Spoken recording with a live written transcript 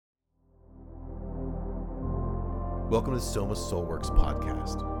Welcome to Soma Soulworks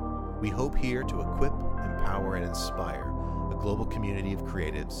podcast. We hope here to equip, empower, and inspire a global community of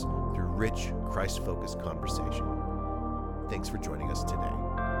creatives through rich, Christ-focused conversation. Thanks for joining us today.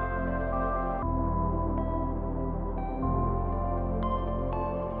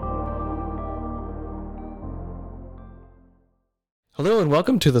 Hello and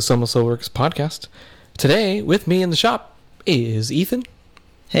welcome to the Soma Soulworks podcast. Today, with me in the shop is Ethan.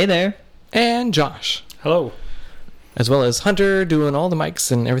 Hey there. And Josh. Hello. As well as Hunter doing all the mics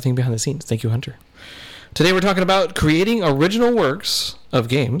and everything behind the scenes. Thank you, Hunter. Today we're talking about creating original works of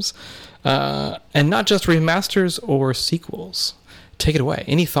games, and not just remasters or sequels. Take it away.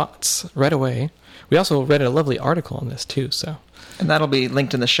 Any thoughts right away? We also read a lovely article on this too, so. And that'll be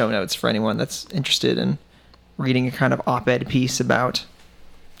linked in the show notes for anyone that's interested in reading a kind of op-ed piece about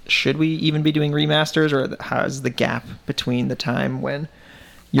should we even be doing remasters, or how's the gap between the time when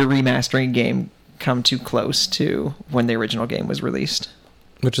you're remastering a game come too close to when the original game was released.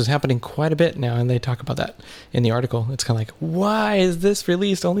 Which is happening quite a bit now, and they talk about that in the article. It's kind of like, why is this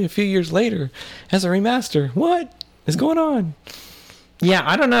released only a few years later as a remaster? What is going on? Yeah,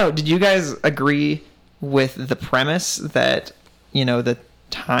 I don't know. Did you guys agree with the premise that, you know, the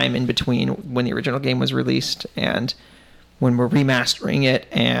time in between when the original game was released and when we're remastering it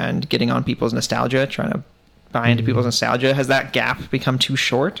and getting on people's nostalgia, trying to buy into people's nostalgia, has that gap become too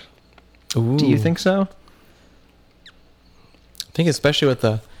short? Ooh. Do you think so? I think especially with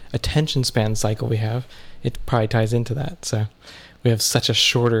the attention span cycle we have, it probably ties into that. So we have such a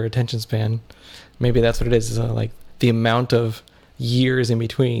shorter attention span. Maybe that's what it is like the amount of years in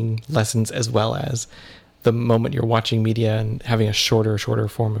between lessons, as well as the moment you're watching media and having a shorter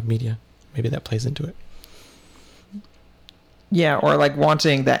form of media. Maybe that plays into it. Yeah, or like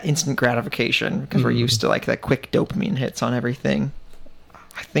wanting that instant gratification because we're used to like that quick dopamine hits on everything.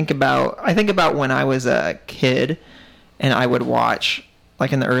 I think about when I was a kid and I would watch,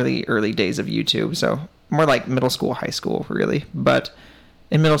 like in the early days of YouTube, so more like middle school, high school, really. But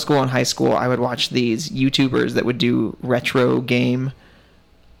in middle school and high school, I would watch these YouTubers that would do retro game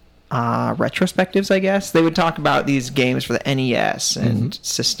retrospectives, I guess. They would talk about these games for the NES and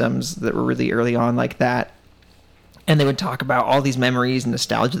systems that were really early on like that. And they would talk about all these memories and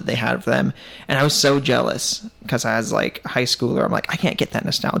nostalgia that they had of them. And I was so jealous because as like a high schooler, I'm like, I can't get that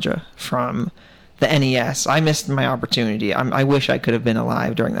nostalgia from the NES. I missed my opportunity. I wish I could have been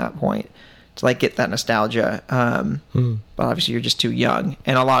alive during that point to like get that nostalgia. But obviously you're just too young.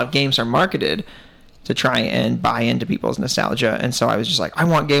 And a lot of games are marketed to try and buy into people's nostalgia. And so I was just like, I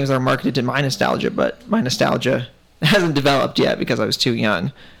want games that are marketed to my nostalgia, but my nostalgia hasn't developed yet because I was too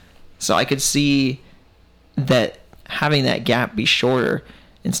young. So I could see that having that gap be shorter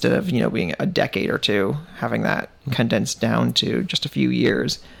instead of, you know, being a decade or two, having that condensed down to just a few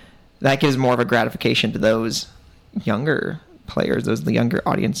years, that gives more of a gratification to those younger players, those the younger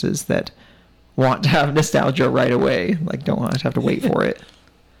audiences that want to have nostalgia right away, like don't want to have to wait for it.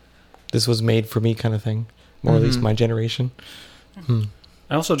 This was made for me kind of thing, or at least my generation.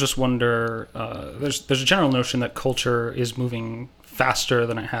 I also just wonder, there's a general notion that culture is moving faster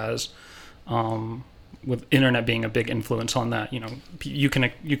than it has, with internet being a big influence on that. You know, you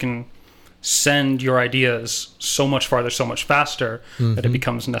can send your ideas so much farther, so much faster that it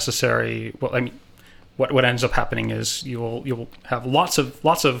becomes necessary. Well, I mean, what ends up happening is you'll have lots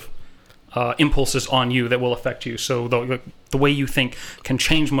of impulses on you that will affect you. So the way you think can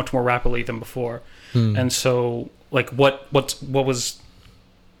change much more rapidly than before. And so like what was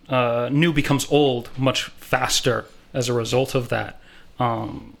new becomes old much faster as a result of that.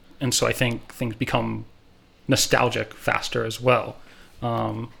 And so I think things become nostalgic faster as well.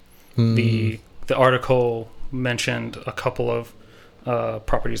 The article mentioned a couple of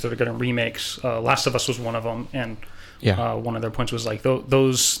properties that are getting remakes. Last of Us was one of them, and one of their points was like the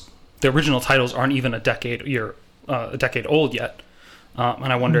original titles aren't even a decade old yet.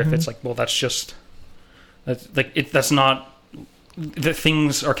 And I wonder if it's like, well, that's not that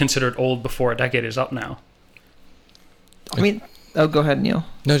things are considered old before a decade is up now. I mean, oh, go ahead, Neil.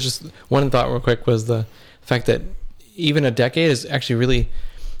 No, just one thought real quick was the fact that even a decade is actually really,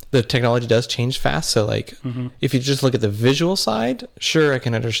 the technology does change fast. So like, if you just look at the visual side, sure, I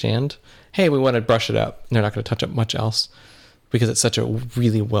can understand. Hey, we want to brush it up. They're not going to touch up much else because it's such a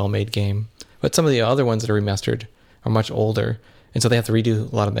really well-made game. But some of the other ones that are remastered are much older, and so they have to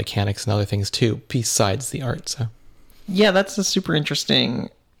redo a lot of mechanics and other things too, besides the art. So, yeah, that's a super interesting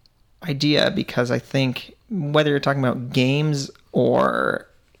idea because I think whether you're talking about games or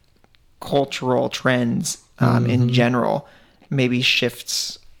cultural trends in general, maybe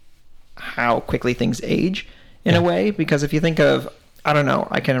shifts how quickly things age in a way. Because if you think of, I don't know,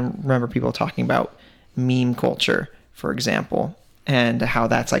 I can remember people talking about meme culture for example, and how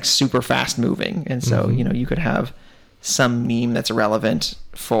that's like super fast moving. And so, you could have some meme that's relevant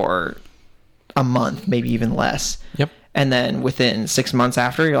for a month, maybe even less. Yep. And then within 6 months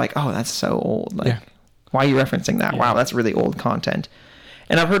after, you're like, oh, that's so old. Like, why are you referencing that? Wow, that's really old content.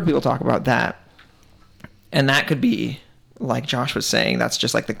 And I've heard people talk about that. And that could be, like Josh was saying, that's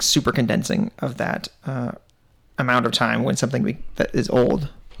just like the super condensing of that amount of time when something that is old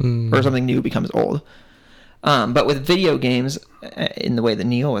or something new becomes old. But with video games, in the way that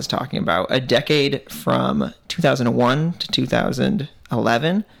Neil was talking about, a decade from 2001 to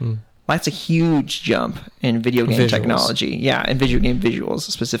 2011, that's a huge jump in video game technology. Yeah, and video game visuals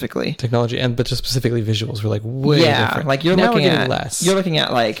specifically. Technology, but just specifically visuals were like way different. Like you're looking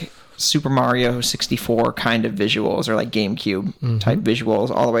at like Super Mario 64 kind of visuals, or like GameCube type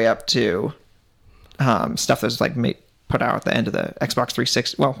visuals, all the way up to stuff that's like put out at the end of the Xbox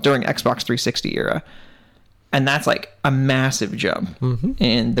 360. Well, during Xbox 360 era. And that's like a massive jump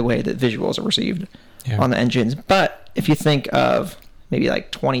in the way that visuals are received on the engines. But if you think of maybe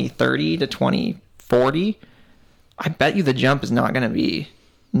like 2030 to 2040, I bet you the jump is not going to be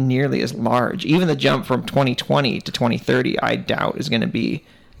nearly as large. Even the jump from 2020 to 2030, I doubt is going to be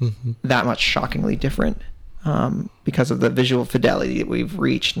that much shockingly different because of the visual fidelity that we've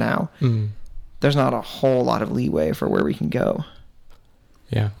reached now. There's not a whole lot of leeway for where we can go.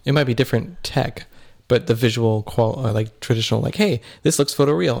 Yeah, it might be different tech, but the visual like traditional, like, hey, this looks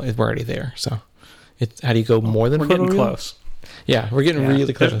photoreal, we're already there. So it's, how do you go more than we're photoreal? Getting close. Yeah, we're getting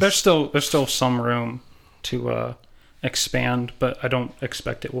really close. There's still some room to expand, but I don't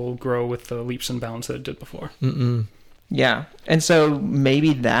expect it will grow with the leaps and bounds that it did before. Yeah, and so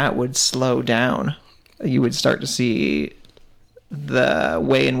maybe that would slow down. You would start to see the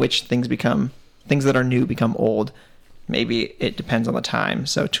way in which things that are new become old. Maybe it depends on the time.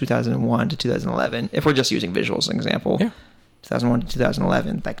 So 2001 to 2011, if we're just using visuals as an example, 2001 to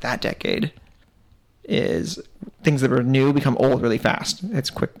 2011, like that decade, is things that are new become old really fast.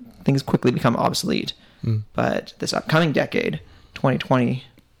 Things quickly become obsolete. But this upcoming decade, 2020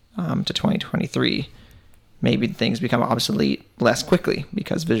 to 2023, maybe things become obsolete less quickly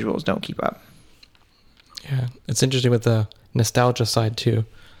because visuals don't keep up. Yeah, it's interesting with the nostalgia side too.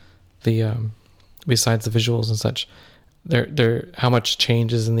 The besides the visuals and such, there how much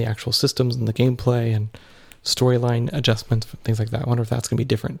changes in the actual systems and the gameplay and storyline adjustments, things like that. I wonder if that's going to be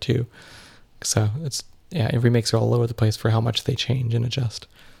different too. So remakes are all over the place for how much they change and adjust.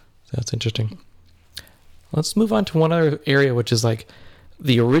 So that's interesting. Let's move on to one other area, which is like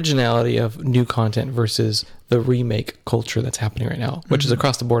the originality of new content versus the remake culture that's happening right now, which is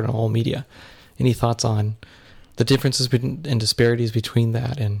across the board in all media. Any thoughts on the differences and disparities between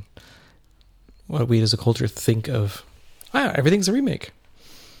that and what we as a culture think of, everything's a remake?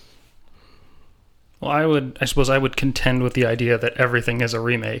 Well, I suppose I would contend with the idea that everything is a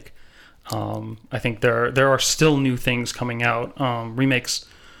remake. I think there are still new things coming out. Remakes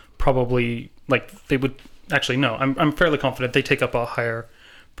probably, like, they would actually, no, I'm fairly confident they take up a higher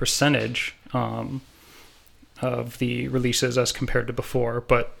percentage of the releases as compared to before,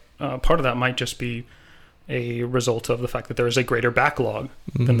 but part of that might just be a result of the fact that there is a greater backlog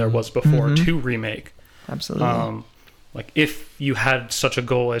than there was before to remake. Absolutely. Like if you had such a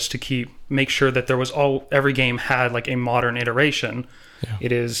goal as to make sure that every game had like a modern iteration,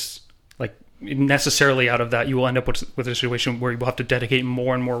 it is like necessarily out of that you will end up with a situation where you will have to dedicate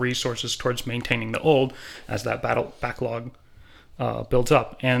more and more resources towards maintaining the old as that backlog builds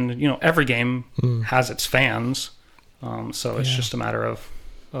up. And every game has its fans, so it's just a matter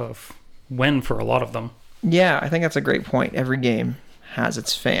of when for a lot of them. Yeah, I think that's a great point. Every game has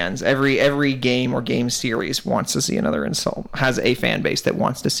its fans. Every game or game series wants to see another has a fan base that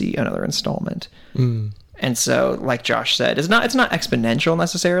wants to see another installment. And so, like Josh said, it's not exponential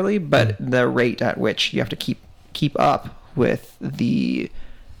necessarily, but the rate at which you have to keep up with the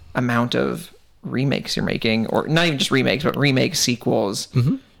amount of remakes you're making, or not even just remakes, but remakes, sequels,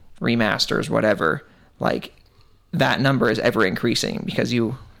 remasters, whatever, like that number is ever increasing because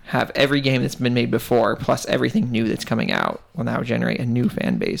you have every game that's been made before plus everything new that's coming out will now generate a new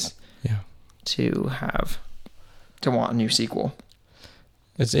fan base to want a new sequel.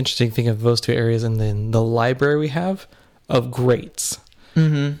 It's interesting to think of those two areas, and then the library we have of greats.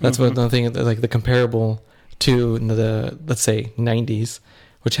 That's what the thing, like the comparable to the, let's say, 90s,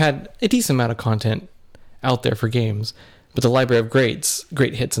 which had a decent amount of content out there for games, but the library of great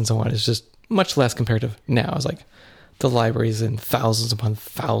hits and so on is just much less compared to now. It's like the libraries in thousands upon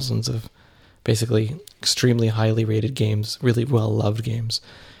thousands of basically extremely highly rated games, really well-loved games.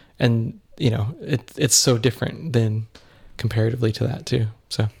 And, it's so different than comparatively to that too.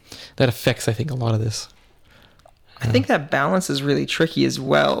 So that affects, I think, a lot of this. I think that balance is really tricky as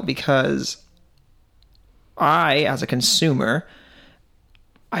well, because I, as a consumer,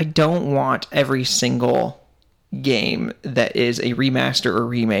 I don't want every single game that is a remaster or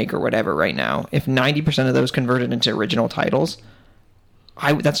remake or whatever right now. If 90% of those converted into original titles,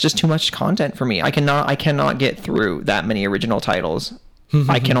 that's just too much content for me. I cannot get through that many original titles.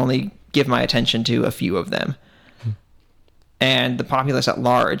 I can only give my attention to a few of them. And the populace at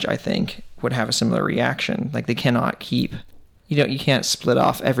large, I think, would have a similar reaction. Like, they cannot keep, you can't split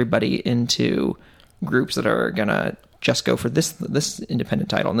off everybody into groups that are gonna just go for this independent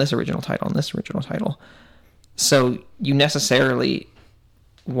title and this original title and this original title. So you necessarily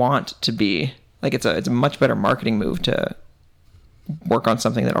want to be like, it's a much better marketing move to work on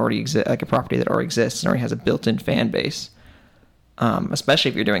something that already exists, like a property that already exists and already has a built-in fan base. Especially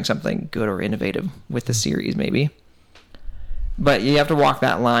if you're doing something good or innovative with the series, maybe. But you have to walk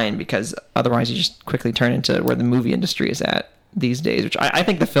that line, because otherwise you just quickly turn into where the movie industry is at these days, which I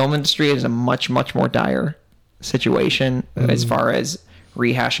think the film industry is a much, much more dire situation as far as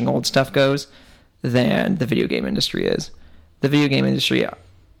rehashing old stuff goes than the video game industry is. The video game industry,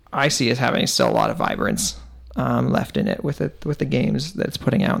 I see as having still a lot of vibrance left in it with the games that it's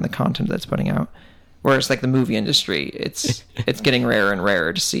putting out and the content that it's putting out. Whereas like the movie industry, it's getting rarer and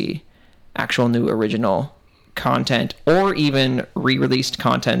rarer to see actual new original content, or even re-released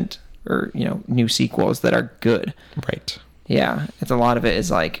content, or new sequels that are good. Right. Yeah, it's a lot of it is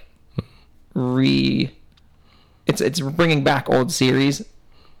like it's bringing back old series,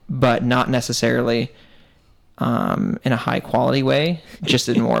 but not necessarily in a high quality way, just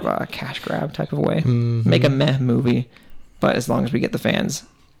in more of a cash grab type of way. Mm-hmm. Make a meh movie, but as long as we get the fans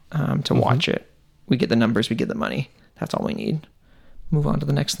to watch it, we get the numbers, we get the money. That's all we need. Move on to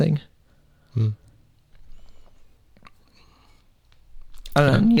the next thing. I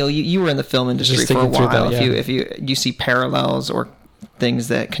don't know, Neil. You were in the film industry for a while. That, yeah. If you see parallels or things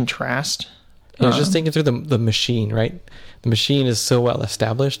that contrast. I was just thinking through the machine, right? The machine is so well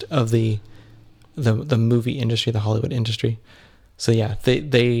established of the movie industry, the Hollywood industry. So yeah,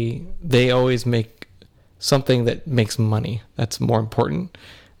 they always make something that makes money. That's more important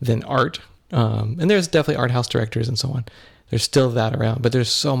than art. And there's definitely art house directors and so on. There's still that around, but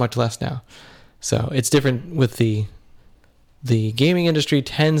there's so much less now. So it's different with the gaming industry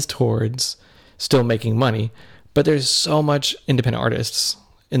tends towards still making money, but there's so much independent artists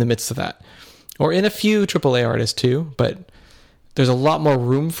in the midst of that, or in a few AAA artists too, but there's a lot more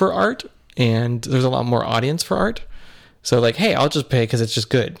room for art and there's a lot more audience for art. So like, hey, I'll just pay because it's just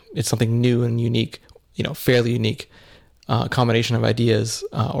good. It's something new and unique, fairly unique combination of ideas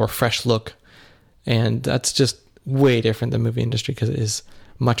or fresh look. And that's just way different than the movie industry, because it is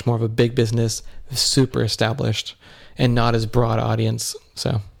much more of a big business, super established, and not as broad audience.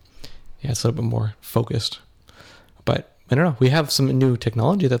 So yeah, it's a little bit more focused. But I don't know, we have some new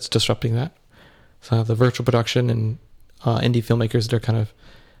technology that's disrupting that. So I have the virtual production and indie filmmakers that are kind of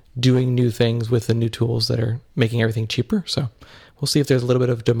doing new things with the new tools that are making everything cheaper. So we'll see if there's a little bit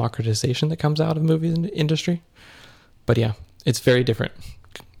of democratization that comes out of the movie industry. But yeah, it's very different.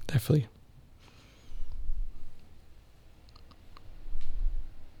 Definitely.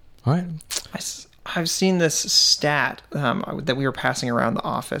 All right. I've seen this stat that we were passing around the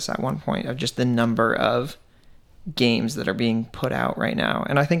office at one point of just the number of games that are being put out right now.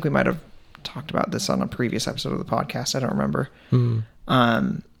 And I think we might have talked about this on a previous episode of the podcast. I don't remember.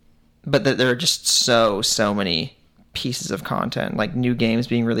 But that there are just so many pieces of content, like new games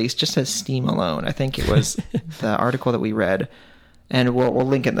being released just as Steam alone. I think it was the article that we read, and we'll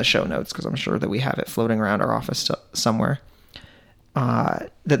link it in the show notes because I'm sure that we have it floating around our office somewhere.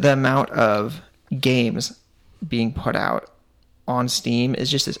 That the amount of games being put out on Steam is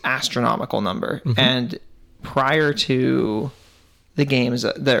just this astronomical number. And prior to the games,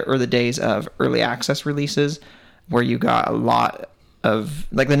 the days of early access releases, where you got a lot of,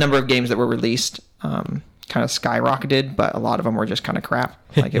 like, the number of games that were released kind of skyrocketed, but a lot of them were just kind of crap.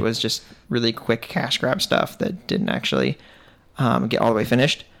 Like, it was just really quick cash grab stuff that didn't actually get all the way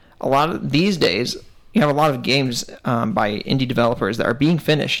finished. A lot of these days, you have a lot of games by indie developers that are being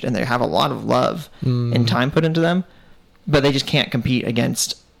finished, and they have a lot of love and time put into them, but they just can't compete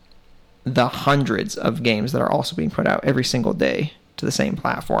against the hundreds of games that are also being put out every single day to the same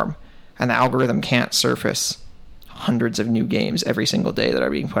platform. And the algorithm can't surface hundreds of new games every single day that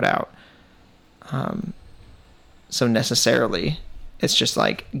are being put out. So necessarily, it's just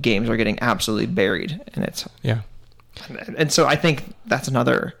like games are getting absolutely buried, and it's and so I think that's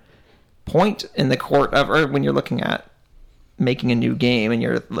another point in the court of, or when you're looking at making a new game and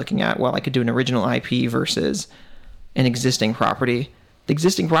you're looking at, well, I could do an original IP versus an existing property. The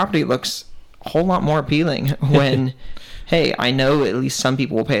existing property looks a whole lot more appealing when, hey, I know at least some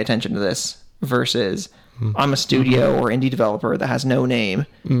people will pay attention to this versus I'm a studio or indie developer that has no name,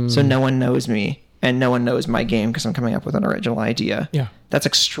 so no one knows me and no one knows my game because I'm coming up with an original idea. Yeah. That's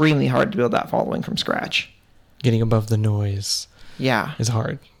extremely hard to build that following from scratch. Getting above the noise Yeah. is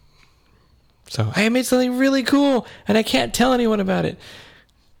hard. So I made something really cool and I can't tell anyone about it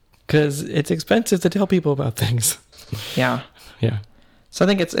because it's expensive to tell people about things. Yeah. Yeah. So I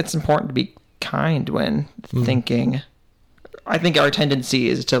think it's important to be kind when thinking. I think our tendency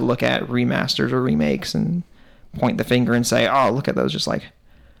is to look at remasters or remakes and point the finger and say, oh, look at those just like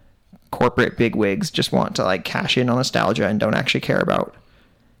corporate bigwigs just want to like cash in on nostalgia and don't actually care about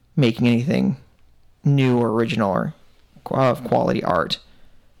making anything new or original or of quality art.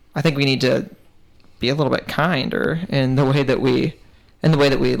 I think we need to be a little bit kinder in the way that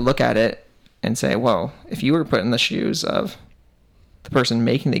we look at it and say, whoa, if you were put in the shoes of the person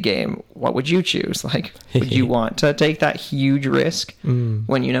making the game, what would you choose? Like, would you want to take that huge risk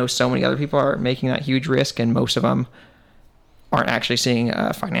when you know so many other people are making that huge risk and most of them aren't actually seeing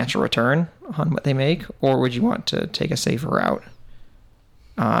a financial return on what they make? Or would you want to take a safer route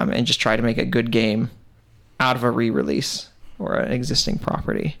and just try to make a good game out of a re-release or an existing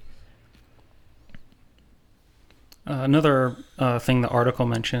property? Another thing the article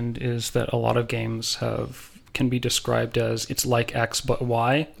mentioned is that a lot of games can be described as it's like X but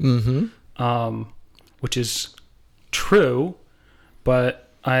Y, which is true, but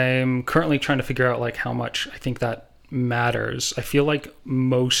I'm currently trying to figure out like how much I think that matters. I feel like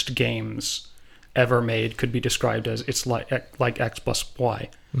most games ever made could be described as it's like X plus Y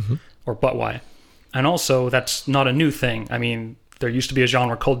or but Y, and also that's not a new thing. I mean, there used to be a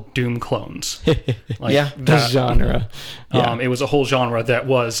genre called Doom clones. Like The genre. Yeah. It was a whole genre that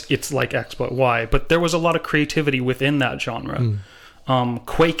was it's like X but Y, but there was a lot of creativity within that genre.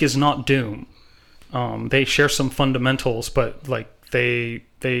 Quake is not Doom. They share some fundamentals, but like they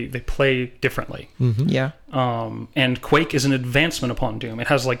play differently. Yeah. And Quake is an advancement upon Doom. It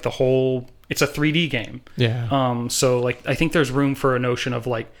has like it's a 3D game. Yeah. So like I think there's room for a notion of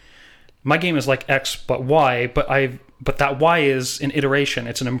like my game is like X but Y, but that Y is an iteration.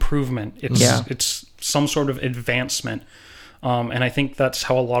 It's an improvement. It's some sort of advancement. And I think that's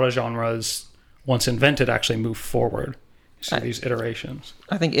how a lot of genres, once invented, actually move forward. So these iterations.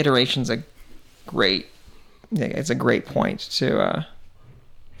 I think iteration's a great point to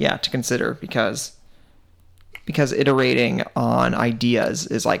consider because iterating on ideas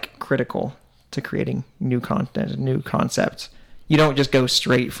is like critical to creating new content, new concepts. You don't just go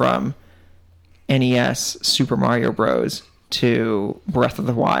straight from NES Super Mario Bros. To Breath of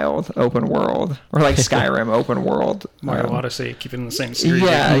the Wild open world, or like Skyrim open world. Mario Odyssey, keep it in the same series.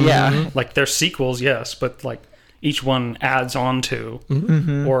 Yeah. Like they're sequels, yes, but like each one adds on to,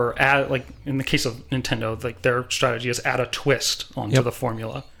 or add, like in the case of Nintendo, like their strategy is add a twist onto the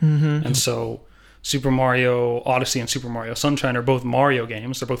formula. And so Super Mario Odyssey and Super Mario Sunshine are both Mario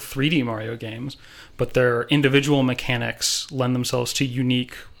games. They're both 3D Mario games, but their individual mechanics lend themselves to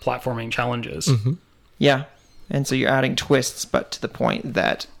unique platforming challenges. Yeah. And so you're adding twists, but to the point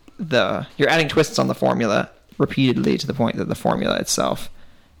that you're adding twists on the formula repeatedly to the point that the formula itself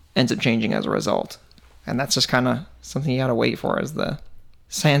ends up changing as a result. And that's just kind of something you got to wait for as the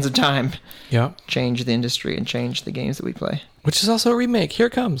sands of time change the industry and change the games that we play. Which is also a remake. Here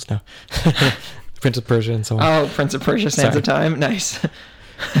it comes. No. Prince of Persia and so on. Oh, Prince of Persia, Sands of Time. Nice.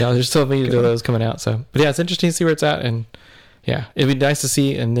 Yeah, there's still many of those coming out. So, but yeah, it's interesting to see where it's at. And yeah, it'd be nice to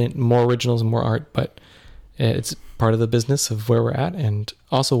see and then more originals and more art, but it's part of the business of where we're at and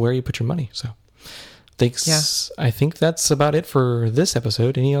also where you put your money. So thanks. Yeah. I think that's about it for this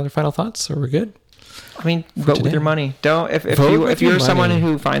episode. Any other final thoughts, or we're good? I mean, vote with your money. Don't if you're someone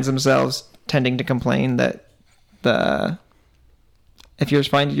who finds themselves tending to complain that if you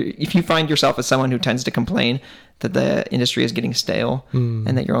find yourself as someone who tends to complain that the industry is getting stale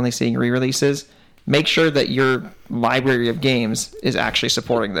and that you're only seeing re-releases, make sure that your library of games is actually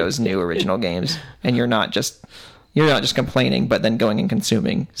supporting those new original games, and you're not just complaining, but then going and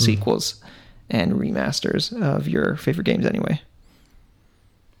consuming sequels and remasters of your favorite games anyway.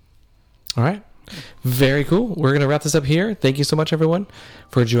 All right. Very cool. We're going to wrap this up here. Thank you so much, everyone,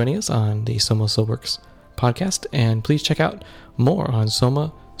 for joining us on the Soma Soulworks podcast, and please check out more on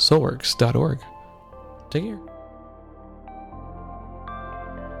somasoulworks.org. Take care.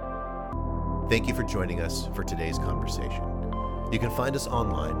 Thank you for joining us for today's conversation. You can find us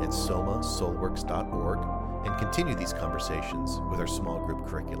online at somasoulworks.org and continue these conversations with our small group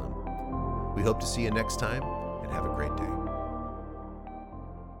curriculum. We hope to see you next time, and have a great day.